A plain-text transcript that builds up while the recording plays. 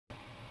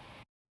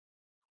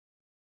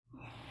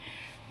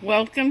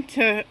Welcome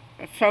to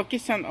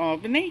Focus on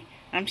Albany.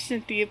 I'm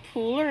Cynthia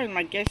Pooler, and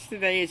my guest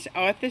today is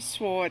Arthur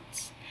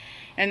Schwartz.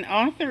 And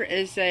Arthur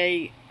is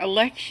a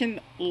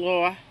election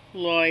law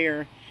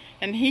lawyer,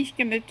 and he's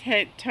going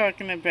to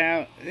talk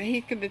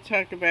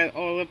about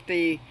all of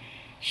the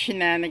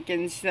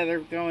shenanigans that are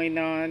going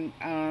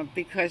on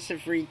because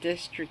of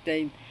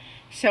redistricting.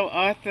 So,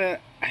 Arthur,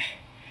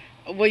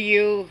 will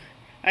you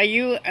are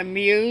you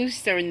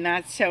amused or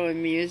not so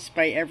amused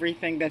by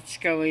everything that's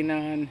going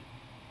on?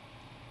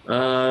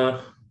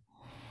 Uh,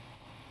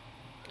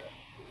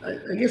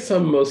 I guess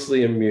I'm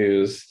mostly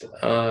amused.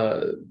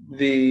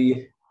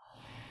 The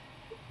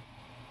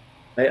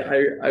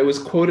I was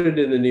quoted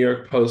in the New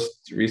York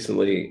Post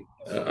recently.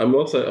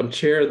 I'm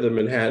chair of the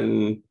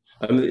Manhattan.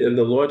 I'm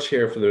the law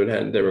chair for the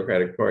Manhattan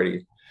Democratic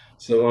Party,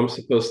 so I'm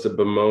supposed to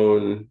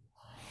bemoan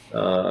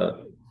uh,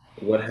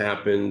 what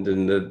happened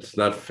and that it's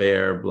not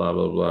fair, blah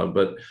blah blah.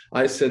 But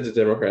I said the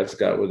Democrats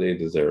got what they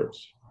deserved.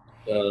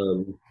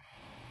 Um,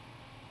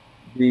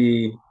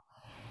 the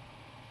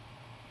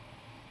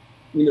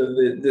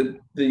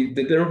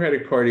the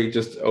Democratic Party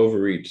just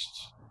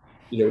overreached.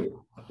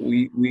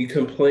 We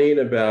complain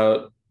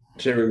about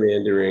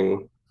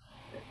gerrymandering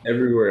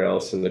everywhere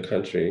else in the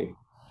country,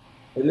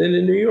 and then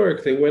in New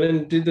York they went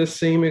and did the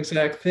same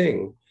exact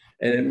thing,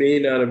 and it may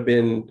not have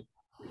been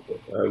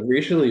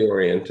racially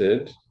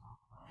oriented,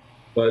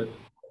 but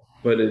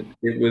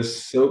it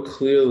was so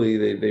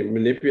clearly they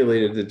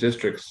manipulated the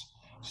districts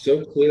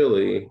so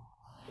clearly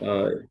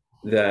uh,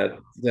 that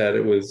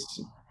it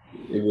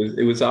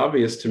was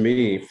obvious to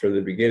me from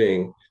the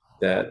beginning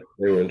that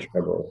they were in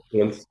trouble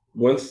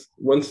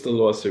once the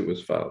lawsuit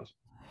was filed.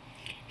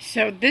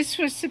 So this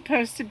was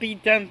supposed to be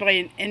done by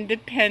an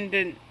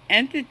independent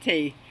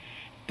entity,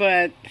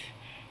 but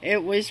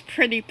it was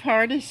pretty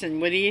partisan.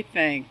 What do you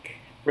think?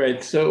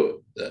 Right.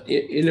 So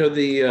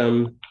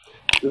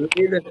the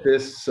way that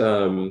this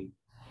the,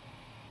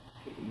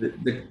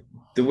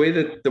 the way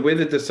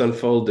that this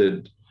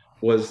unfolded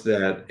was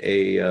that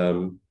a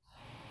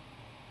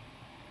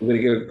I'm going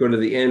to go to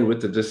the end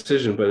with the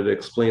decision, but it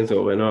explains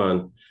what went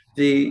on.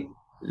 The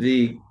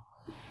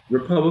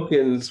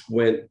Republicans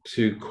went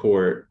to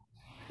court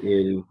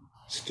in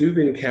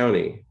Steuben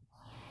County,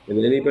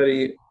 and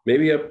anybody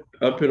maybe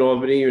up in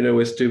Albany, you know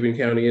where Steuben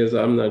County is.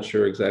 I'm not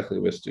sure exactly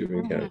where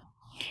Steuben Hmm. County.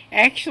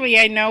 Actually,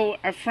 I know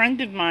a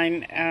friend of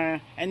mine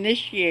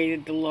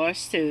initiated the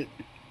lawsuit.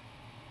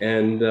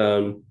 And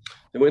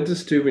they went to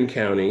Steuben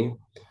County,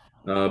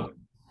 uh,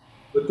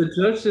 but the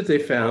judge that they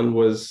found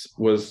was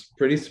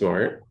pretty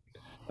smart.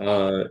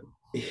 Uh,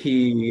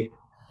 he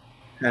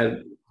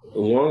had a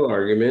long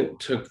argument,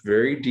 took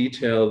very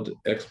detailed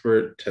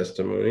expert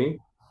testimony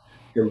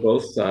from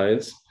both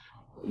sides,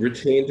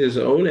 retained his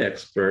own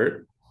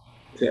expert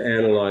to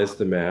analyze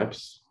the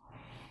maps.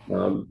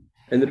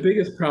 And the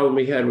biggest problem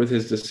he had with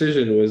his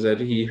decision was that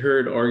he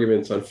heard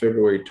arguments on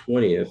February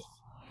 20th,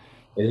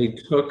 and he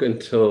took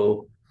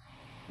until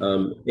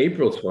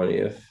April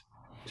 20th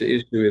to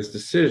issue his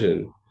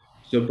decision.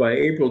 So by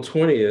April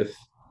 20th,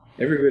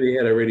 everybody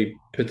had already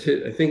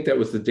I think that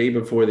was the day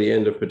before the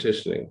end of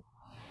petitioning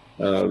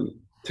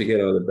to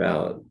get on the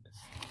ballot.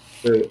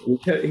 So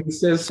he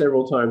says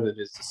several times in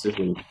his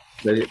decision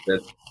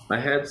that I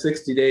had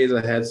 60 days,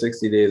 I had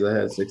 60 days, I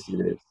had 60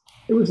 days.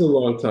 It was a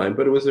long time,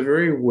 but it was a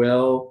very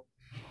well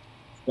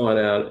thought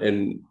out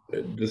and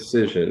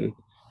decision.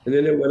 And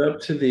then it went up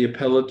to the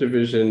appellate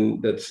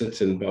division that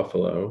sits in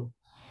Buffalo.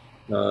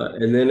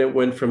 And then it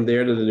went from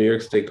there to the New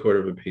York State Court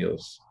of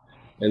Appeals.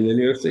 And the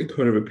New York State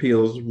Court of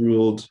Appeals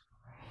ruled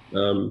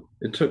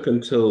it took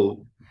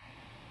until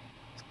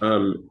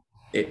um,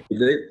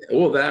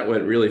 all that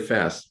went really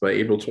fast. By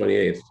April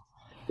 28th,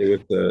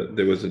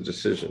 there was a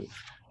decision.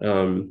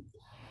 Um,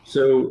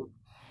 so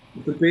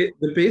the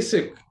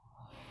basic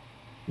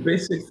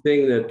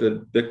thing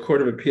that the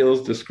Court of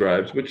Appeals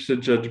describes, which the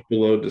judge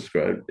below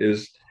described,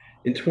 is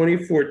in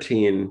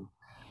 2014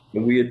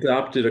 we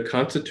adopted a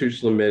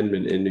constitutional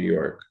amendment in New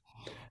York,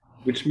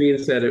 which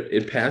means that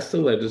it passed the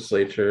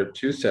legislature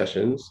two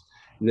sessions,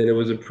 and then it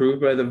was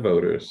approved by the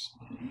voters,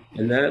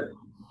 and that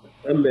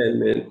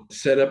amendment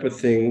set up a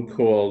thing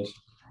called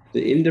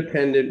the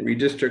Independent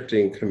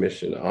Redistricting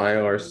Commission,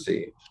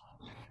 IRC,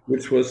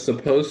 which was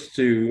supposed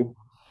to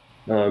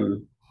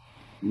um,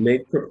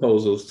 make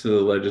proposals to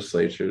the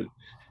legislature.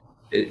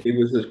 It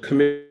was a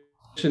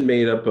commission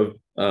made up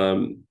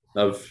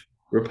of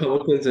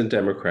Republicans and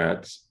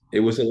Democrats. It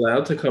was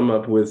allowed to come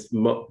up with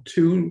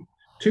two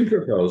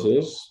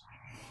proposals.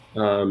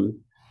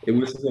 It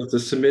was supposed to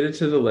submit it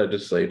to the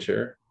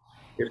legislature.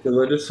 If the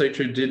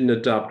legislature didn't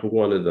adopt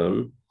one of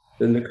them,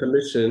 then the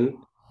commission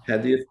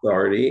had the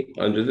authority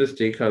under the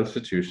state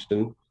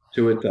constitution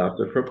to adopt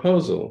a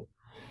proposal.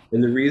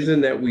 And the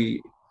reason that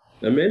we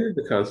amended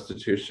the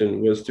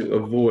Constitution was to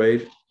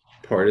avoid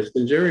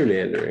partisan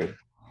gerrymandering,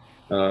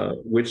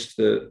 which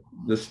the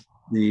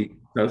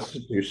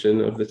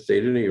Constitution of the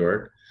state of New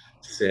York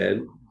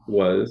said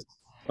was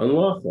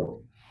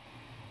unlawful.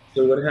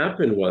 So what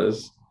happened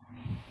was,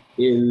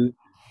 in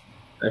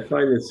I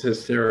find this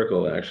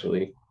hysterical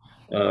actually.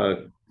 Uh,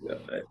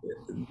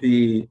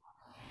 the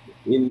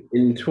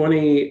in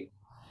 20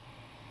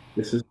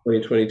 this is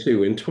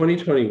 2022. In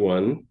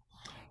 2021,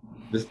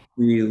 the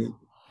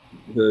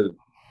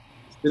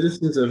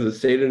citizens of the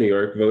state of New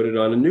York voted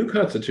on a new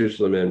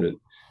constitutional amendment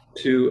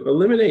to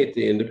eliminate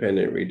the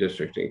Independent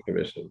Redistricting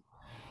Commission,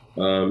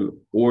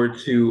 or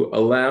to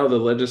allow the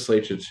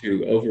legislature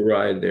to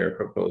override their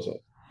proposal.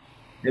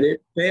 And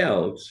it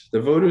failed.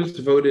 The voters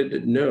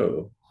voted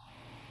no.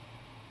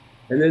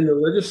 And then the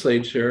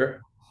legislature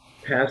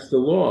passed a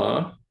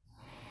law,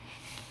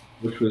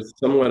 which was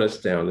somewhat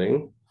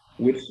astounding,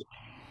 which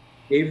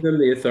gave them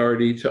the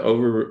authority to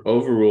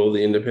overrule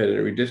the Independent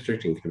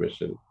Redistricting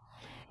Commission.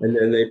 And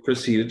then they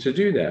proceeded to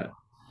do that.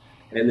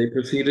 And they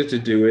proceeded to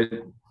do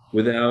it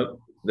without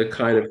the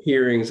kind of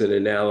hearings and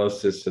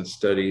analysis and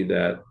study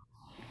that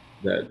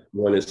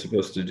one is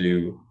supposed to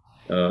do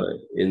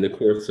in the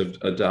course of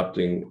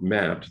adopting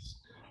maps.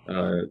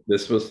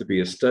 There's supposed to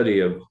be a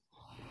study of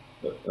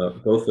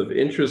both of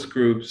interest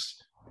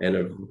groups and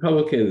of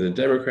Republicans and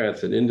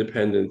Democrats and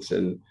independents,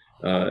 and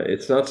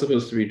it's not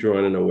supposed to be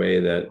drawn in a way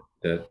that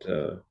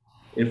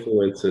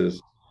influences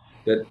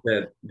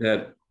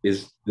that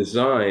is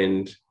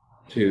designed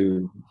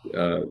to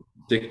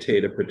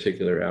dictate a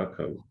particular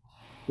outcome.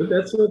 But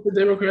that's what the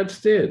Democrats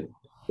did.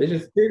 They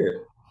just did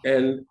it,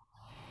 and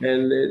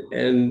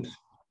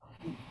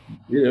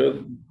you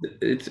know,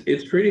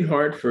 it's pretty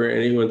hard for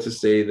anyone to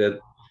say that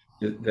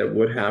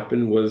what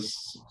happened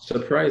was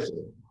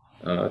surprising,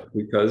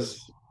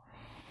 because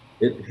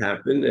it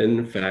happened, and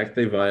in fact,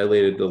 they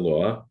violated the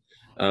law.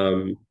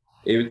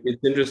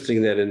 It's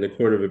interesting that in the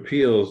Court of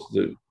Appeals,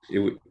 the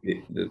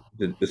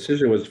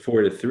decision was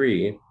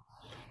 4-3.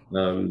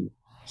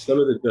 Some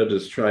of the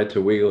judges tried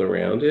to wiggle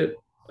around it,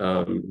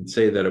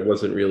 say that it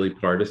wasn't really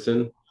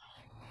partisan.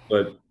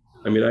 But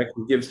I mean, I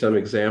can give some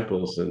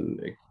examples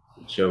and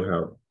show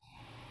how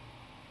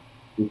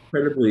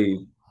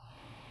incredibly,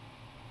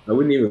 I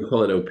wouldn't even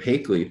call it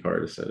opaquely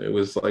partisan. It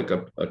was like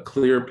a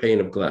clear pane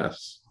of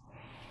glass.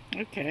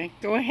 Okay,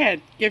 go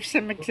ahead. Give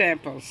some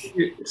examples.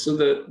 So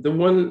the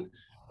one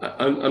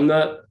I'm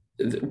not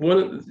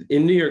one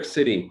in New York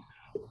City,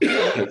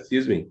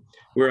 excuse me,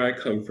 where I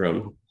come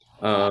from,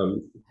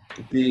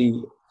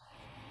 the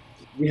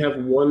we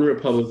have one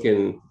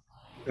Republican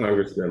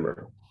Congress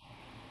member.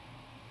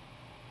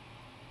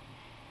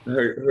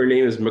 Her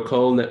name is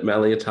Nicole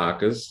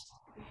Malliotakis.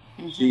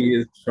 She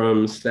is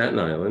from Staten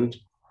Island.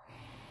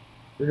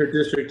 Her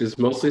district is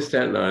mostly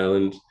Staten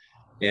Island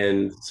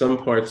and some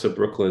parts of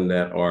Brooklyn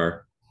that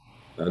are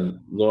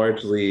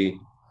largely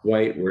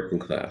white working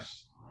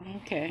class.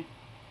 Okay.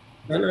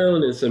 Staten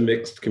Island is a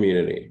mixed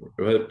community,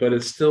 but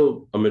it's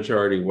still a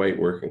majority white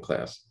working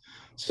class.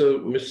 So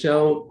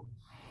Michelle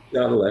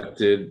got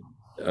elected.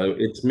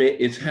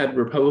 It's had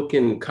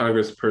Republican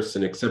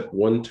congressperson except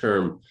one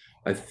term.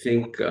 I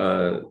think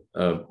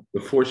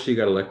before she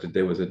got elected,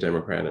 there was a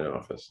Democrat in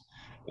office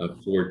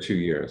for 2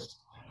 years.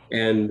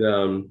 And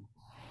so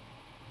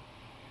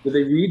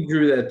they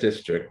redrew that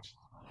district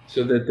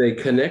so that they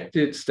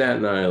connected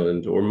Staten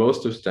Island, or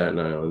most of Staten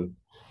Island,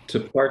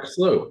 to Park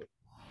Slope,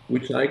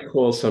 which I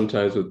call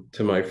sometimes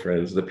to my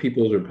friends the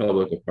People's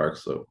Republic of Park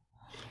Slope.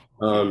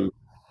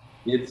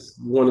 It's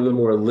one of the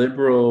more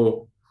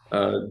liberal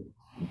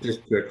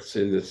districts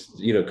in this,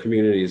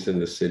 communities in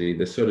the city.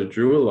 They sort of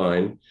drew a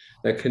line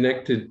that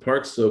connected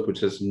Park Slope,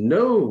 which has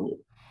no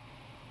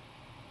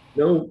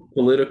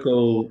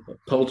political,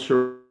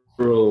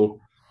 cultural,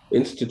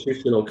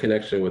 institutional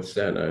connection with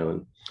Staten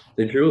Island.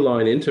 They drew a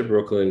line into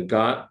Brooklyn,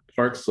 got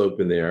Park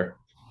Slope in there,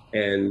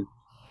 and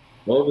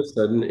all of a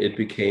sudden it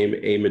became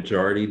a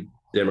majority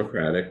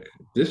Democratic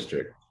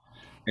district.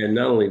 And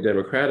not only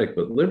Democratic,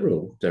 but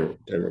liberal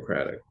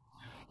Democratic.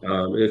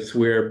 It's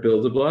where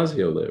Bill de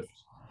Blasio lived.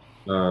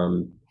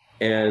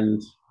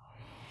 And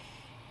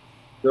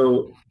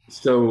so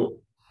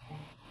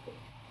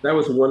that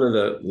was one of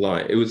the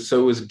lines. It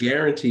was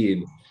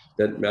guaranteed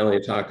that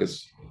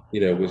Malliotakis,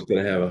 was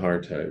going to have a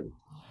hard time.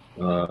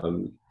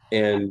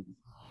 And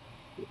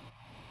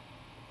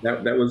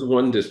that was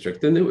one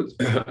district. Then there was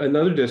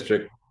another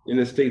district in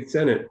the state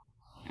Senate.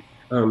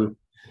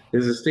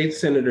 There's a state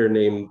senator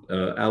named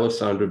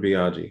Alessandra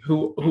Biaggi,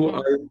 who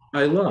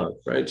I love,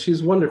 right?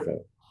 She's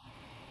wonderful.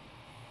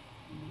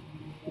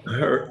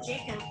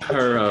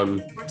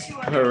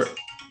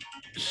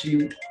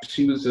 She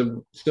was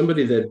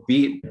somebody that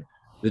beat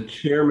the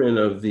chairman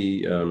of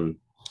the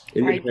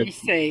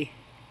IDC.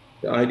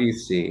 The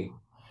IDC.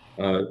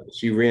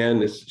 She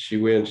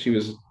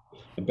was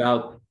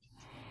about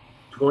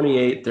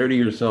 28, 30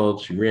 years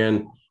old. She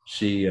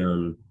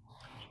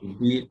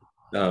beat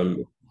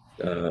the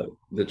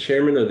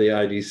chairman of the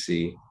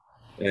IDC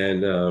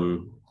and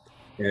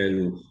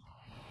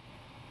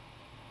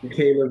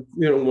became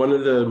one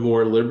of the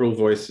more liberal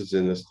voices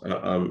in this.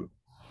 I'm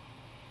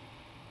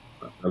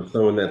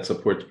someone that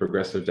supports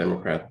progressive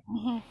Democrats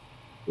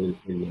in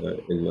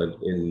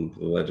the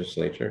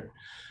legislature.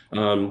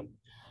 And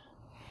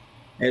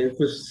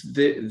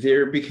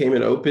there became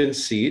an open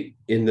seat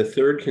in the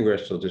 3rd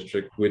congressional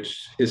district,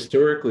 which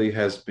historically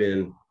has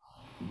been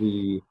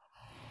the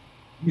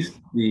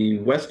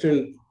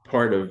western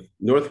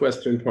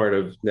northwestern part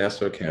of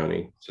Nassau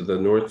County, so the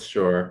North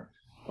Shore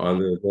on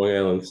the Long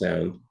Island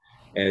Sound,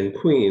 and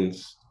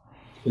Queens,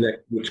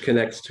 which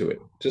connects to it.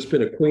 Just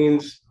been a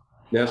Queens,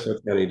 Nassau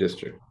County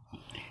district.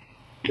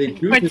 They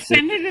drew But the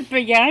Senator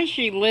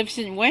Biaggi lives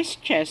in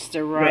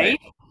Westchester, right,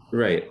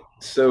 right? right.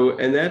 So,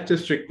 and that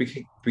district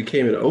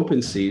became an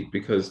open seat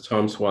because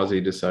Tom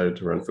Suozzi decided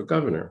to run for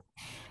governor.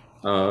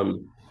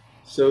 Um,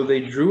 so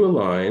they drew a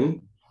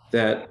line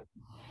that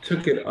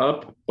took it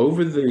up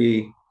over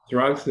the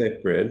Throgs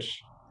Neck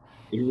Bridge.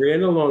 It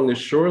ran along the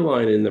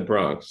shoreline in the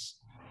Bronx.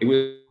 It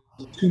was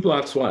 2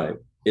 blocks wide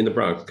in the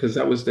Bronx because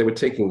they were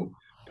taking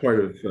part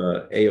of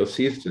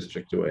AOC's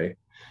district away.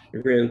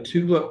 It ran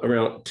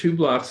around 2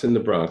 blocks in the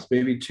Bronx.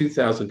 Maybe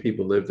 2,000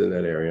 people lived in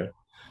that area,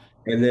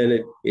 and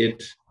then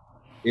it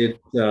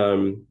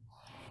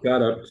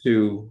got up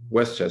to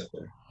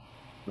Westchester,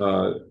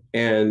 uh,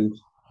 and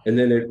and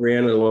then it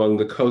ran along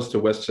the coast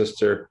of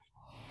Westchester,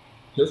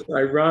 just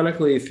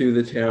ironically through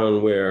the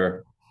town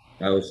where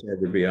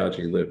Alexander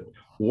Biaggi lived.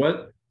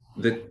 What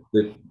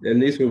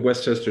and these were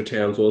Westchester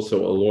towns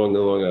also along the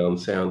Long Island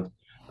Sound,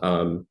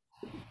 um,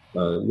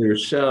 near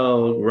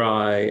Shell,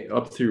 Rye,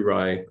 up through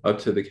Rye, up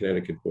to the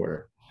Connecticut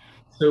border.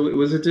 So it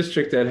was a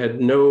district that had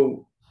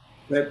no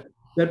that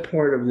that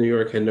part of New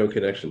York had no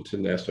connection to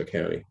Nassau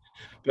County,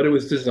 but it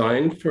was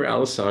designed for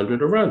Alessandra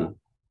to run.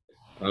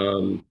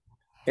 Um,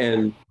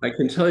 and I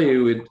can tell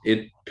you,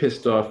 it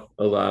pissed off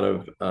a lot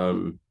of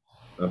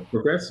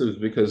progressives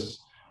because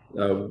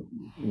uh,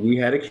 we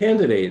had a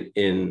candidate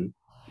in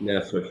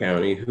Nassau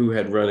County who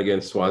had run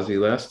against Swazi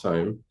last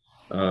time,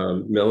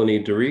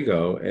 Melanie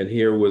Dorigo, and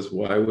here was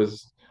why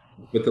was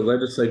what the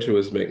legislature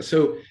was making.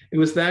 So it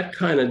was that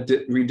kind of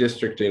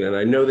redistricting, and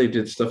I know they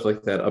did stuff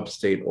like that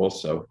upstate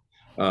also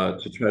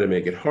to try to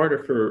make it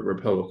harder for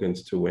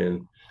Republicans to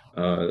win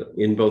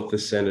in both the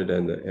Senate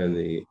and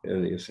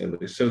the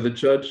Assembly. So the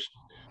judge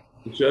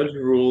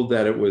ruled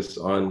that it was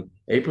on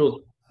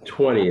April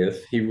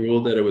 20th. He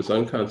ruled that it was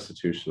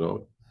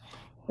unconstitutional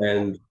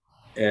and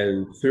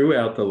threw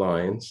out the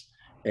lines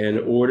and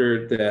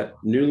ordered that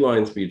new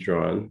lines be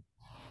drawn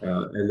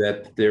and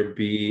that there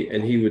be,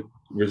 and he would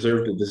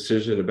reserve the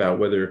decision about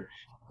whether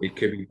it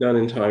could be done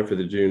in time for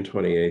the June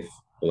 28th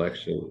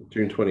election,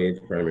 June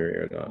 28th primary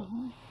or not.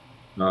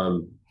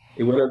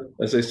 It went up,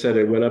 as I said,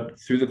 it went up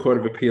through the Court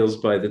of Appeals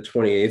by the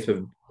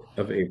 28th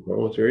of April.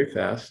 It was very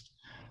fast.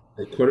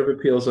 The Court of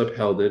Appeals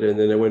upheld it, and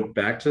then it went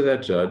back to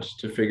that judge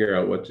to figure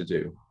out what to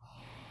do.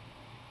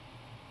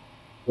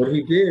 What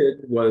he did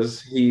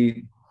was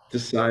he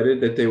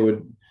decided that they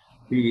would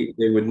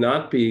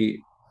not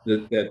be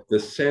that the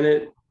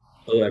Senate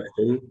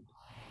election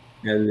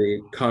and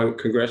the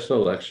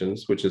congressional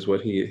elections, which is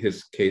what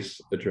his case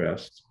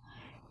addressed,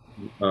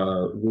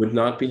 would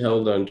not be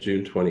held on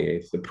June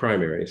 28th. The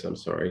primaries, I'm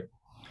sorry,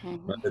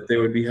 that they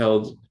would be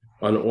held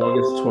on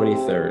August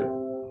 23rd.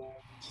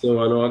 So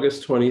on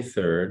August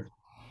 23rd,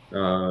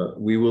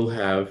 we will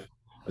have,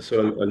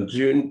 so on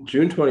June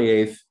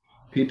 28th,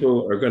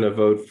 people are going to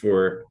vote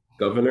for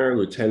governor,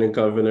 lieutenant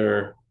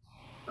governor.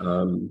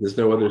 There's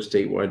no other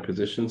statewide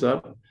positions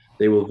up.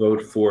 They will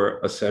vote for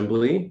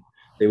assembly.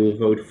 They will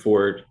vote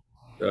for,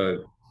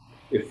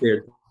 if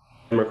they're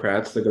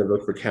Democrats, they're going to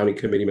vote for county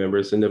committee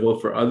members, and they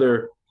vote for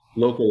other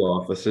local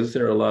offices.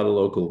 There are a lot of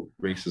local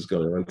races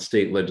going on,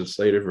 state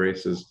legislative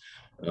races,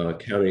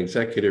 county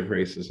executive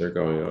races are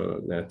going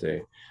on that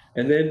day.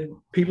 And then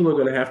people are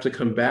going to have to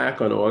come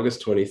back on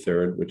August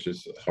 23rd, which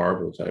is a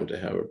horrible time to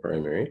have a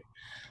primary,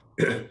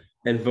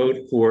 and vote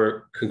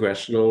for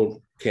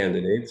congressional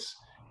candidates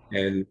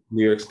and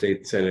New York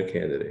State Senate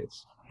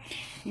candidates.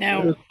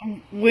 Now,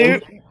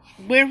 we're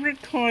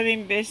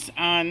recording this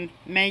on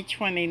May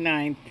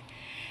 29th.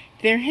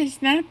 There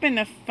has not been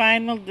a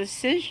final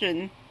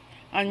decision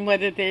on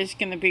whether there's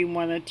going to be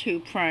one or two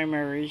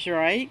primaries,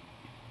 right?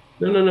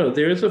 No.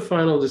 There is a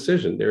final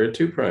decision. There are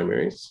two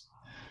primaries,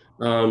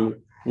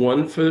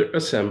 one for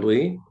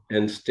assembly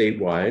and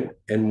statewide,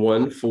 and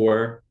one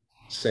for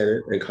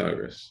Senate and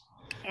Congress.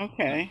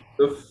 Okay.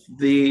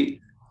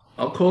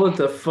 I'll call it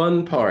the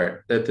fun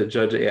part that the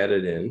judge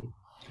added in.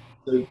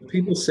 So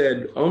people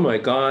said, "Oh my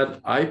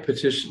God, I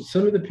petitioned."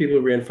 Some of the people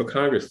who ran for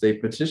Congress, they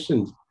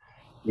petitioned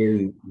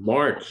in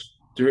March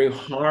during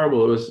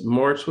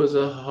March was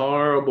a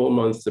horrible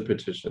month to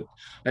petition.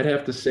 I'd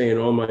have to say in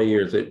all my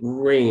years, it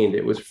rained,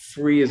 it was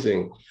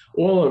freezing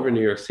all over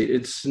New York State.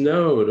 It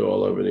snowed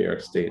all over New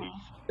York State.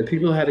 And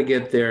people had to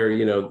get their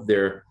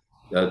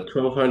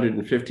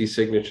 1,250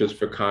 signatures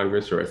for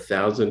Congress or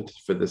 1,000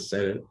 for the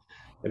Senate.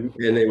 And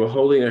they were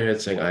holding their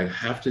heads saying, I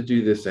have to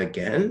do this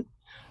again.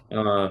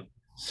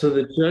 So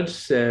the judge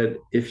said,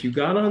 if you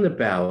got on the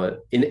ballot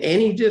in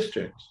any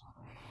district,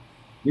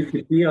 you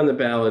could be on the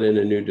ballot in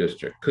a new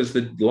district because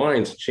the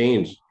lines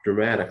changed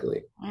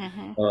dramatically.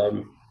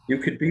 You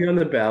could be on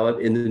the ballot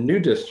in the new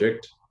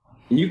district,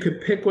 and you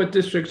could pick what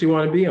district you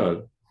want to be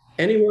on,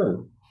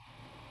 anyone.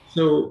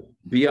 So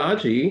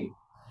Biaggi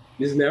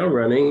is now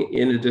running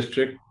in a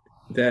district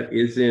that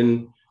is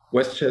in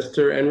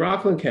Westchester and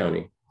Rockland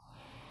County,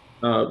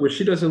 which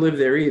she doesn't live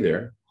there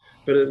either.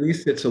 but at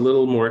least it's a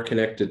little more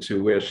connected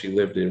to where she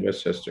lived in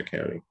Westchester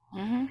County.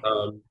 Mm-hmm.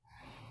 Um,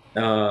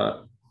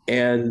 uh,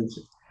 and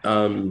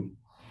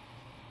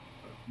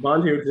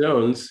Mondier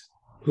Jones,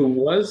 who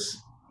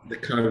was the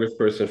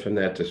congressperson from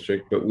that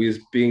district, but was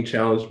being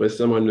challenged by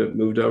someone that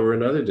moved over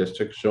another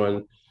district,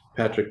 Sean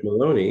Patrick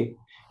Maloney.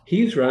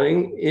 He's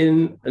running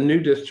in a new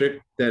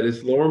district that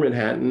is Lower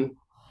Manhattan,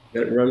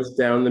 that runs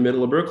down the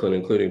middle of Brooklyn,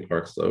 including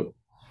Park Slope.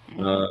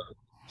 Mm-hmm. Uh,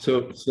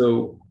 so,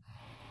 so,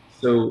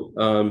 so,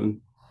 um,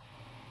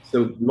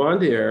 so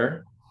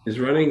Mondier is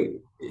running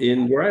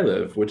in where I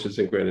live, which is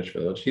in Greenwich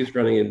Village. He's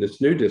running in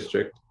this new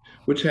district,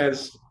 which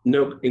has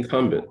no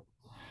incumbent.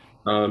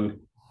 Um,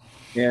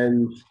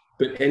 and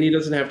and he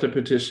doesn't have to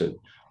petition.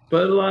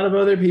 But a lot of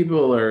other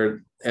people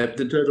are.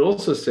 The judge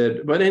also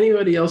said, but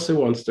anybody else who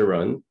wants to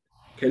run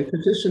can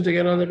petition to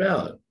get on the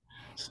ballot.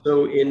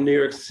 So in New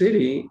York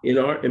City,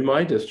 in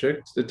my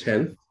district, the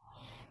 10th,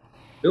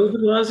 Bill de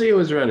Blasio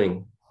is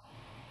running.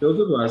 Bill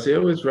de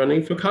Blasio is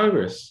running for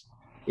Congress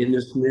in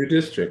this new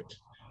district.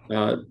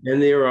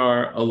 And there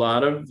are a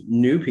lot of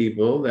new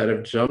people that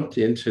have jumped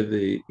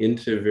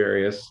into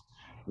various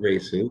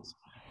races.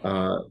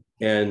 And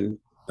in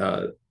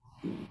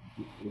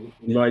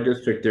my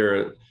district,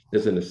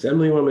 there's an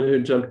assemblywoman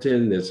who jumped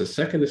in. There's a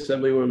second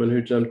assemblywoman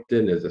who jumped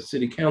in. There's a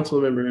city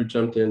council member who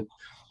jumped in.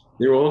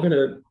 They're all going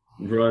to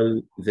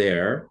run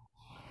there,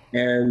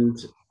 and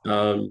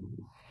um,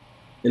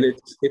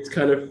 it's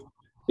kind of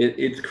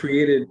it's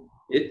created.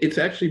 It's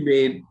actually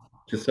made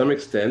to some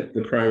extent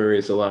the primary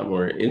is a lot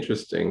more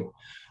interesting,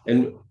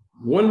 and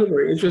one of the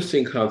more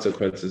interesting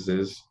consequences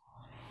is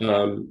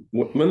one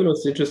of the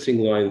most interesting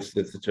lines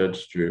that the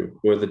judge drew,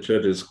 or the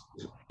judge's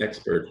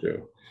expert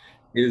drew,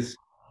 is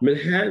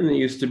Manhattan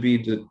used to be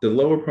the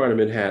lower part of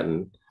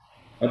Manhattan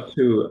up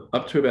to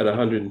about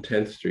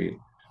 110th Street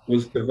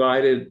was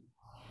divided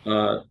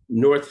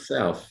north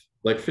south,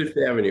 like Fifth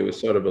Avenue was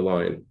sort of a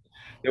line.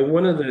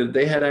 And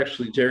they had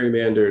actually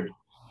gerrymandered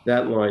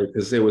that line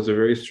because there was a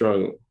very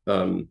strong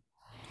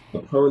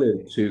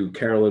opponent to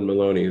Carolyn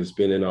Maloney, who's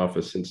been in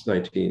office since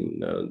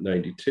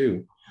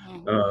 1992.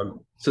 Mm-hmm.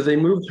 So they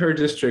moved her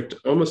district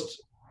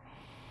almost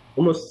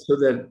so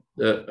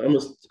that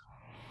almost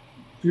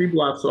 3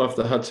 blocks off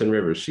the Hudson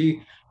River.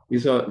 She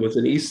was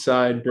an East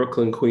Side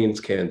Brooklyn Queens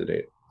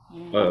candidate,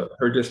 Mm-hmm.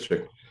 her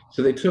district.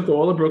 So they took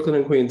all of Brooklyn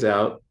and Queens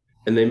out,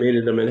 and they made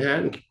it a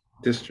Manhattan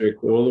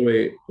district all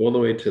the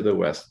way to the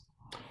west.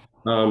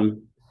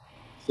 Um,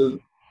 so,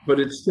 but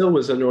it still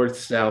was a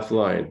north-south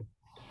line.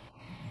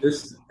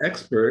 This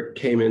expert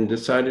came in and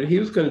decided he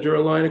was going to draw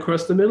a line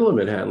across the middle of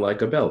Manhattan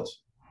like a belt.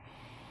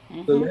 So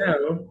Mm-hmm.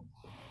 now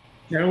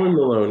Carolyn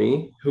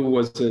Maloney, who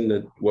was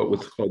in what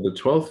was called the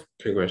 12th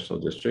congressional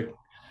district,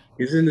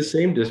 is in the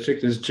same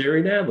district as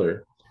Jerry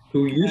Nadler,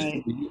 who used to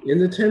Right. be in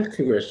the 10th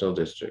congressional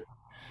district.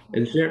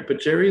 But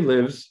Jerry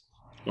lives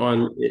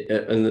around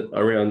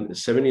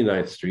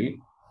 79th Street,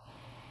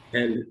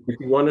 and if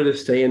he wanted to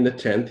stay in the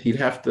 10th,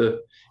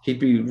 he'd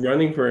be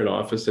running for an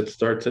office that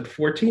starts at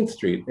 14th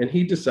Street, and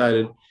he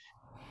decided,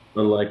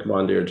 unlike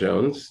Mondier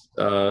Jones,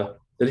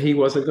 that he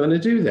wasn't going to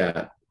do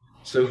that.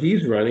 So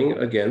he's running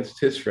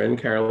against his friend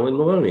Carolyn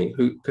Maloney,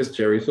 who because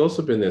Jerry's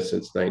also been there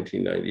since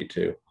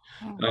 1992.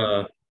 Mm-hmm.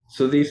 Uh,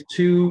 so these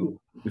two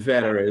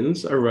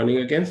veterans are running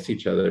against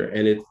each other,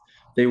 and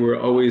they were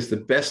always the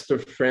best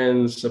of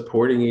friends,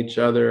 supporting each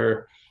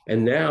other,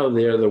 and now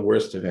they're the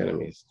worst of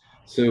enemies.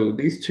 So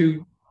these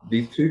two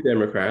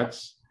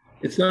Democrats,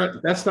 that's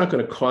not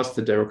going to cost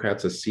the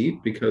Democrats a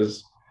seat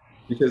because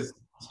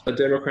a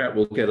Democrat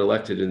will get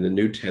elected in the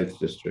new 10th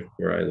district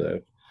where I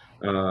live.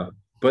 Uh,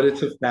 but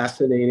it's a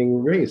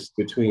fascinating race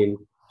between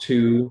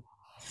two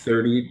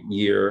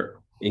 30-year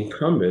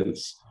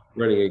incumbents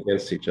running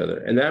against each other.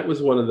 And that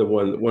was one of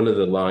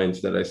the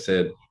lines that I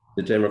said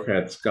the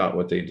Democrats got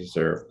what they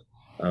deserved.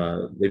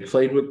 They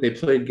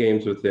played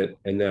games with it,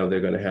 and now they're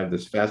going to have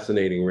this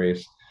fascinating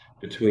race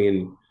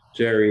between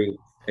Jerry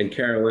and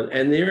Carolyn.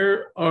 And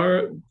there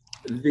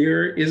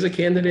is a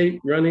candidate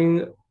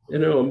running,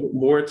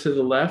 more to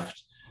the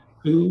left.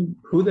 Who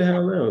the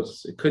hell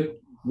knows? It could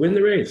win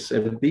the race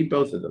and beat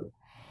both of them.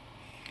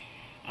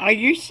 Are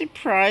you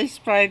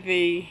surprised by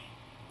the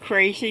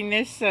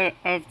craziness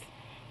of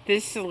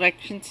this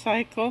election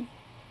cycle?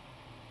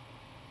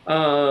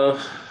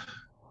 Uh,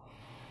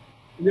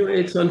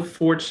 it's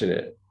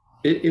unfortunate.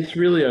 It's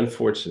really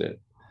unfortunate.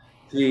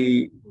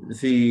 The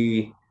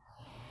the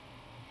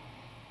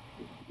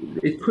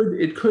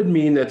it could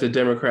mean that the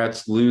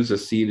Democrats lose a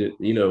seat.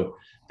 The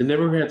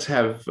Democrats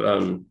have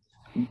New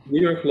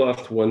York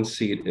lost one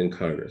seat in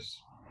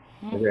Congress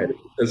Mm-hmm. already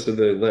because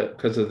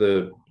of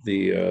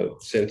the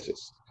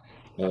census.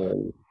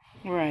 Um,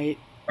 Right.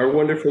 our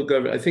wonderful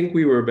governor, I think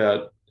we were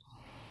about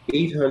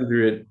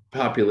 800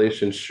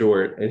 population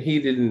short, and he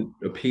didn't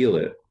appeal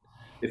it.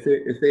 If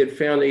they had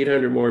found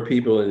 800 more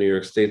people in New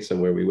York State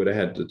somewhere, we would have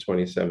had the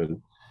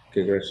 27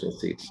 congressional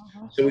seats.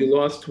 So we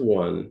lost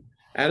one.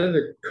 Out of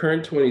the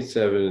current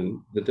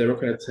 27, the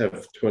Democrats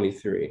have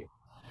 23. Okay.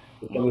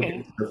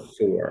 Republicans have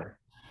four.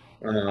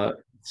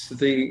 So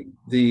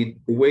the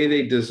way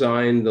they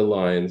designed the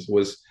lines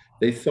was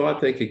they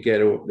thought they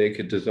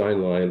could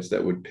design lines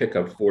that would pick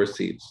up 4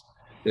 seats.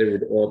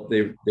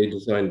 They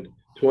designed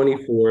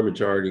 24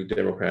 majority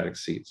Democratic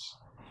seats.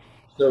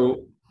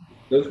 So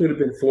those would have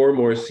been 4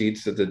 more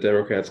seats that the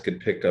Democrats could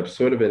pick up,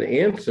 sort of an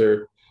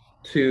answer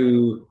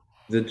to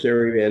the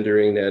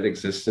gerrymandering that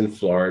exists in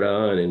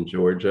Florida and in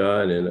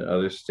Georgia and in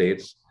other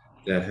states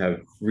that have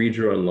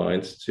redrawn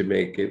lines to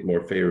make it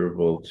more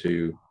favorable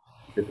to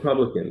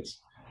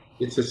Republicans.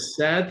 It's a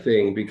sad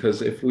thing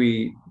because if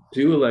we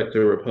do elect a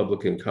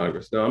Republican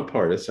Congress, now I'm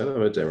partisan,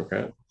 I'm a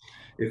Democrat.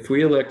 If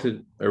we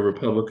elected a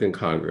Republican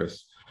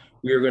Congress,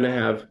 we are going to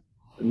have,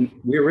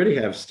 we already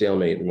have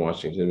stalemate in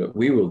Washington, but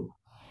we will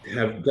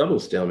have double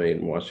stalemate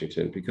in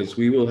Washington because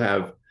we will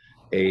have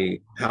a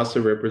House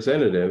of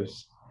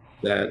Representatives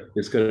that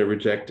is going to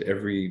reject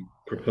every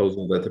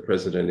proposal that the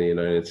President of the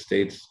United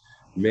States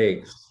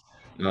makes.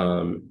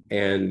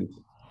 And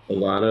a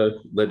lot of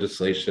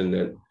legislation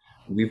that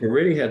we've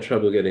already had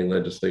trouble getting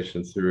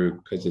legislation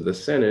through because of the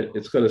Senate,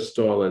 it's going to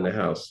stall in the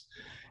House.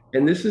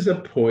 And this is a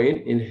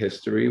point in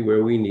history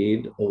where we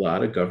need a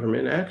lot of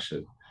government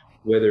action,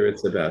 whether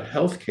it's about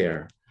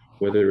healthcare,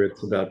 whether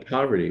it's about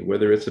poverty,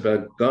 whether it's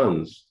about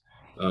guns,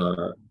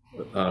 uh,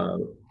 uh,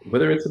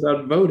 whether it's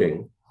about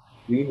voting.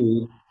 We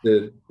need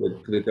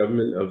the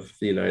government of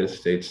the United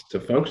States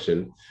to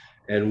function.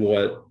 And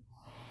what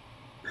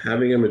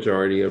having a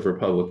majority of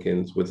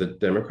Republicans with a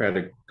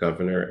Democratic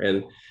governor,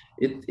 and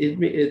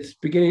it's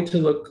beginning to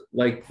look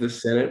like the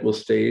Senate will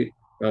stay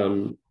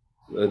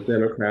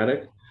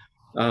Democratic,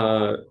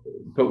 uh,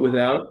 but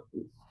without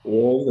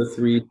all the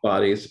 3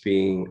 bodies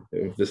being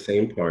of the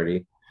same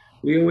party,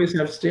 we always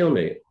have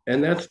stalemate,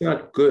 and that's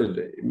not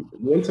good.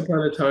 Once upon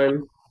a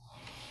time,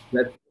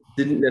 that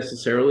didn't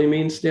necessarily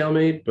mean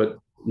stalemate, but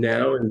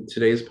now in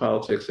today's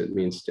politics, it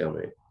means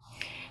stalemate.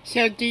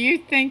 So, do you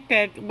think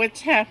that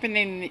what's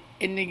happening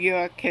in New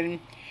York can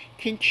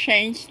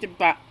change the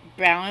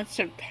balance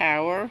of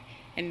power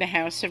in the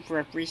House of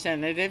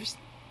Representatives?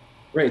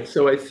 Right.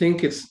 So I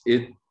think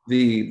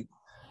the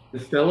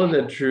fellow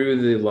that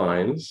drew the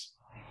lines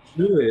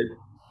drew it.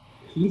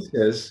 He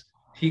says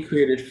he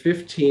created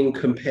 15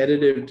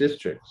 competitive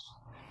districts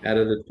out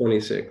of the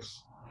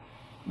 26.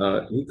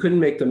 He couldn't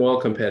make them all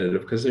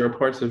competitive because there are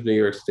parts of New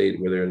York State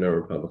where there are no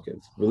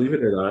Republicans. Believe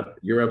it or not,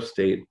 you're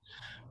upstate.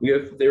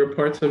 There are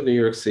parts of New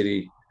York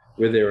City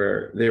where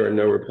there are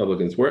no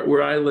Republicans.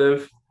 Where I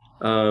live,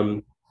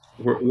 um,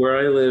 where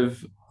I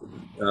live,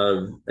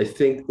 I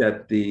think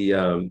that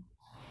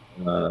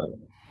uh,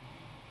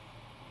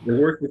 the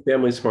Working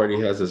Families Party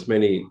has as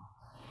many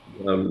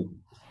um,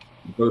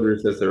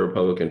 voters as the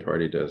Republican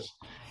Party does.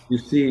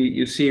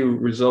 You see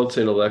results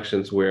in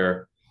elections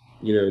where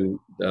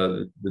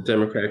the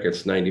Democrat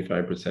gets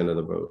 95% of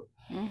the vote.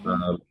 Hmm.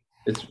 Um,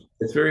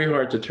 it's very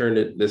hard to turn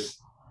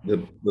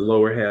the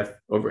lower half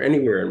over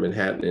anywhere in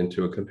Manhattan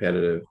into a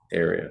competitive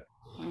area.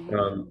 Hmm.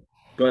 Um,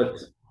 but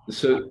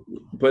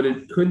but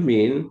it could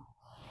mean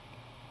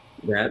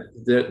that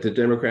the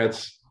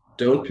Democrats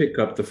don't pick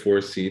up the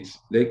 4 seats.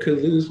 They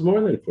could lose more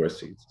than 4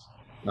 seats.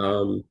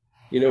 Um,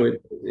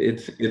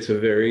 it's a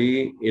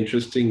very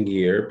interesting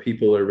year.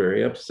 People are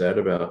very upset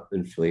about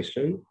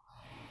inflation.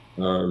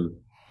 Um,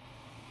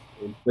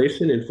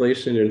 inflation.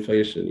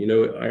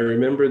 I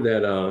remember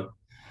that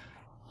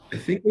I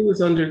think it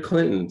was under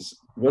Clinton's,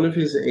 one of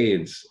his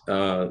aides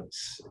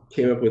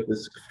came up with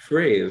this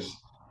phrase,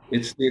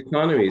 it's the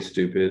economy,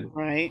 stupid,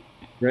 Right.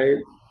 right?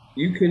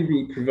 You can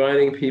be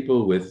providing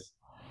people with,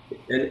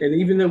 and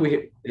even though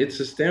it's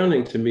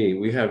astounding to me,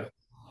 we have,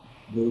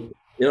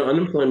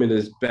 unemployment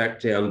is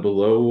back down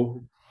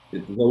below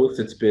the lowest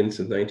it's been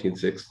since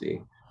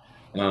 1960.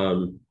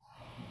 Um,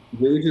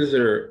 Wages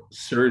are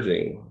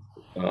surging.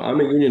 I'm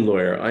a union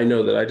lawyer. I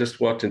know that I just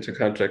walked into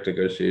contract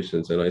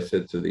negotiations and I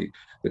said to the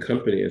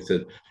company, I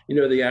said,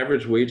 the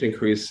average wage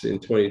increase in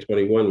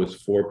 2021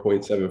 was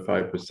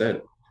 4.75%.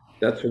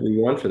 That's what we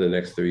want for the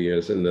next 3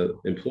 years. And the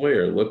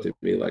employer looked at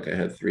me like I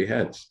had 3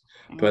 heads.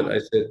 But Hmm. I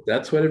said,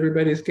 that's what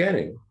everybody's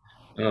getting.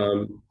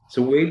 So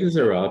wages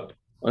are up,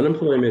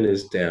 unemployment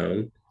is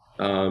down.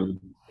 Um,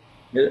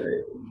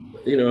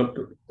 you know,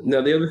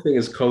 Now the other thing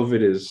is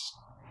COVID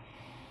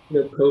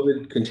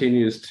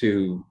continues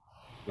to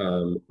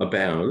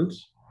abound.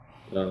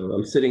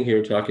 I'm sitting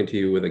here talking to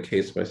you with a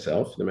case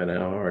myself, no matter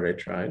how hard I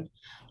tried.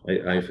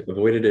 I've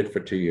avoided it for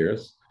 2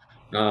 years.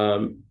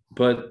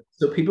 But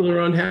so people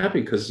are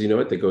unhappy because you know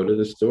what? They go to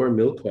the store,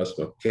 milk costs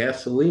more,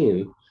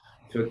 gasoline,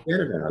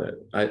 forget about it.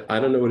 I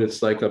don't know what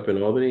it's like up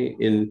in Albany.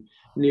 In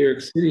New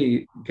York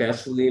City,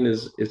 gasoline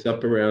is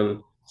up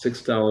around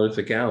 $6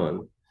 a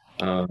gallon.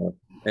 Uh,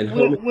 and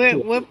home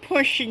We're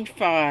pushing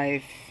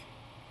 5.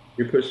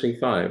 you're pushing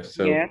 5.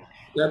 So Yeah.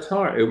 that's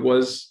hard. It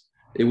was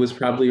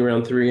probably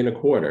around 3 and a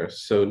quarter.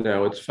 So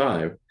now it's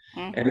 5.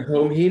 And Hmm.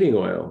 home heating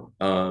oil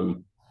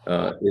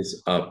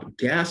is up.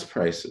 Gas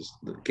prices,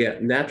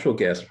 natural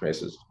gas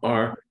prices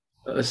are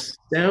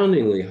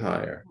astoundingly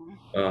higher,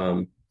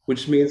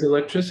 which means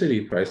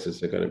electricity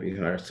prices are going to be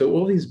higher. So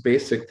all these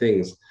basic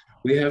things,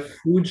 we have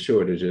food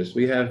shortages.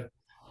 We go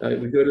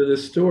to the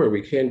store,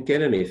 we can't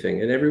get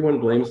anything, and everyone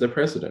blames the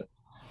president.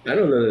 I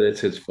don't know that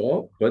it's his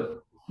fault,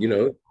 but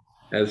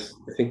as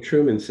I think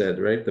Truman said,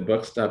 right, the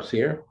buck stops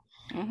here.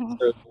 Hmm.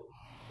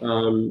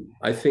 So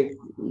I think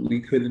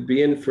we could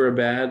be in for a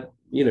bad,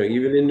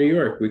 even in New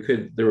York,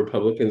 the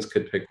Republicans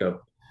could pick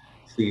up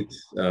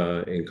seats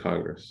in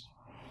Congress.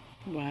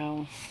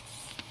 Wow,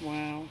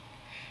 wow.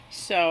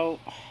 So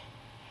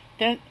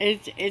that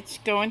it's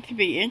going to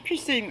be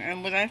interesting,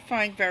 and what I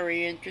find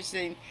very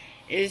interesting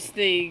is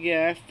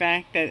the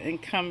fact that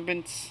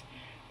incumbents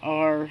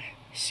are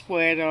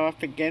squared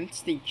off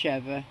against each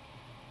other.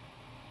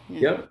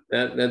 Yeah.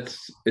 Yep,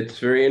 that's it's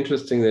very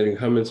interesting that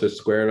incumbents are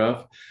squared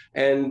off,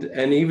 and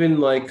even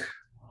like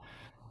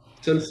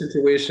some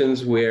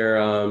situations where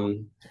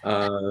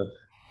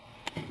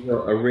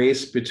a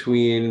race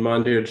between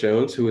Mondaire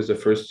Jones, who was a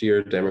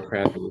first-year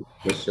Democrat in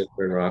Westchester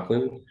and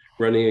Rockland,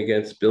 running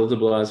against Bill de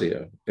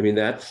Blasio. I mean,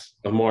 that's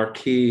a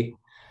marquee,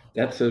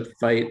 that's a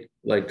fight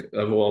like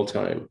of all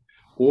time.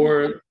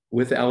 Or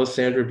with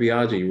Alessandra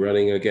Biaggi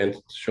running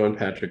against Sean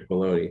Patrick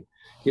Maloney.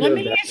 Let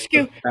me That's ask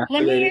you.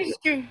 Let me fascinating.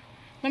 ask you.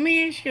 Let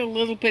me ask you a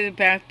little bit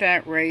about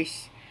that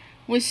race.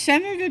 Was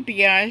Senator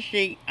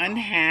Biaggi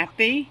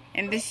unhappy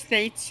in the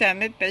state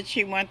senate that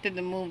she wanted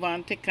to move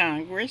on to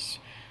Congress?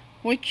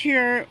 What's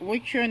your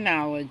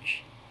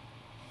knowledge?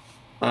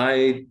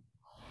 I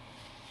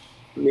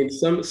mean,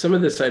 some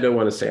of this I don't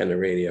want to say on the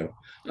radio.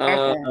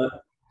 Uh,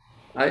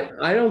 Okay.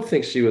 I don't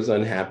think she was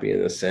unhappy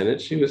in the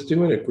Senate. She was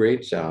doing a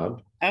great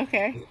job.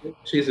 Okay.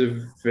 She's a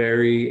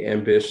very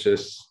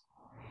ambitious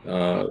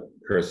uh,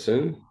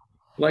 person,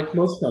 like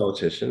most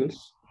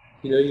politicians.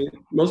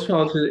 Most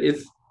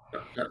politicians.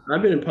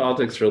 I've been in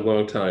politics for a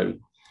long time.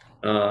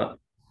 Uh,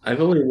 I've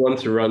only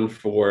once run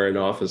for an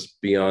office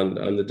beyond.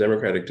 I'm the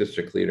Democratic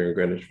district leader in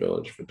Greenwich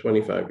Village for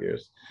 25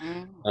 years.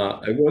 Mm.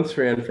 I once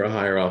ran for a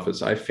higher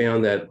office. I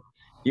found that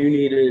you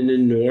need an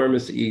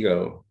enormous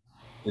ego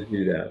to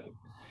do that.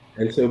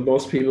 And so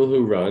most people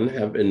who run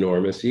have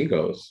enormous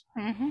egos.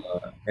 Mm-hmm.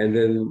 And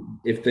then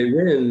if they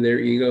win, their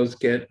egos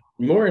get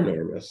more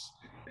enormous,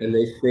 and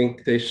they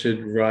think they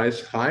should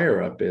rise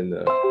higher up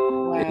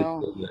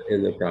Wow.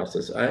 in the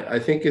process. I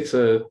think it's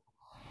a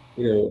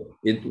you know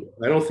it.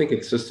 I don't think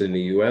it's just in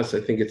the U.S.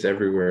 I think it's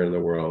everywhere in the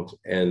world,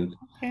 and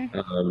Okay.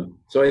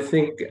 so I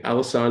think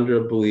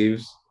Alessandra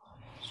believes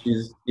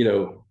she's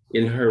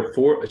in her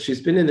four.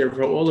 She's been in there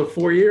for all of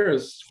 4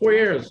 years. 4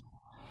 years.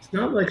 It's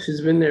not like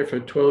she's been there for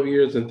 12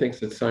 years and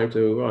thinks it's time to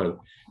move on.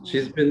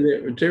 She's Mm-hmm. been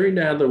there. Jerry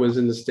Nadler was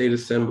in the state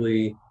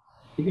assembly.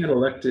 He got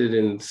elected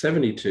in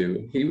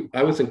 72.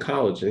 I was in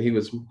college and he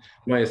was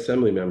my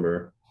assembly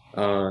member.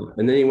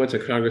 And then he went to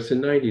Congress in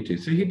 92.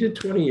 So he did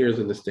 20 years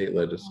in the state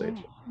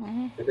legislature.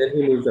 Mm-hmm. And then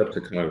he moved up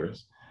to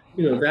Congress.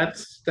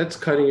 That's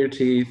cutting your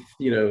teeth,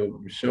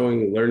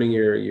 learning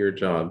your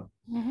job.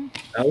 Mm-hmm.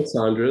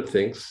 Alessandra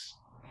thinks,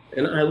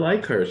 and I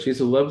like her.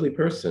 She's a lovely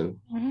person,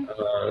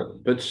 Mm-hmm.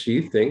 but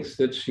she thinks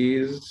that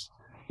she's,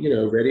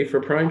 ready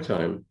for prime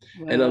time.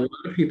 And a Well.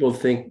 lot of people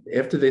think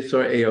after they saw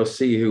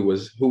AOC, who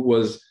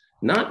was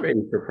not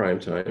ready for prime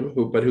time,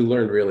 who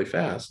learned really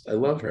fast. I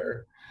love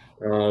her.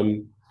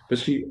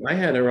 But I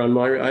had her on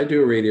I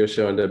do a radio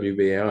show on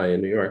WBAI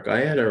in New York. I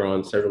had her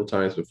on several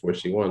times before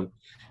she won,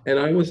 and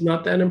I was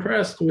not that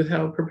impressed with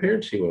how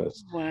prepared she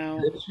was. Wow.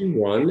 And she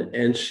won,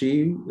 and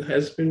she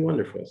has been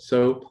wonderful.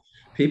 So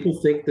people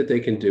think that they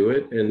can do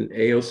it, and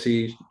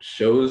AOC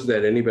shows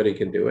that anybody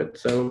can do it.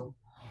 So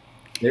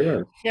they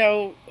run.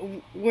 So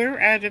we're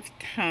out of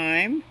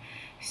time.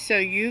 So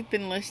you've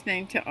been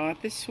listening to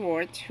Arthur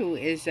Schwartz, who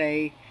is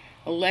a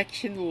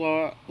election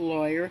law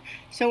lawyer.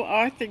 So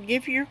Arthur,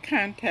 give your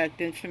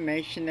contact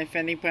information if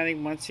anybody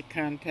wants to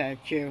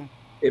contact you.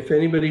 If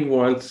anybody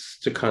wants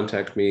to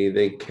contact me,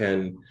 they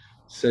can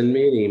send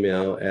me an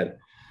email at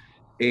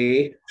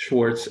a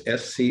Schwartz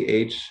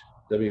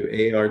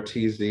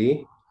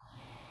SCHWARTZ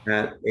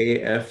at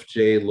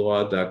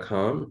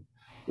afjlaw.com,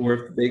 or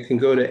if they can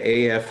go to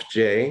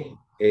AFJ,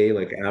 A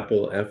like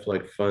Apple, F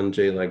like fun,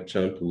 J like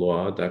jump,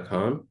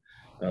 law.com,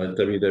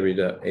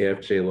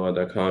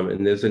 www.afjlaw.com.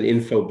 And there's an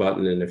info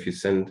button. And if you can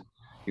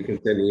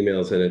send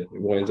emails and it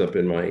winds up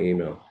in my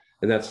email.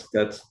 And that's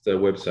the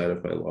website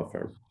of my law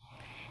firm.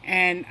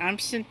 And I'm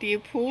Cynthia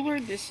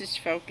Pooler. This is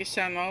Focus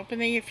on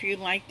Albany. If you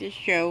like this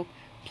show,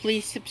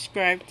 please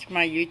subscribe to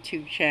my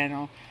YouTube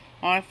channel.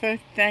 Arthur,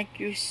 thank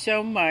you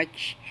so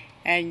much.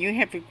 And you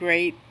have a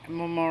great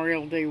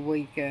Memorial Day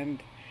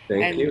weekend.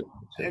 Thank And you.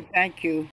 thank you.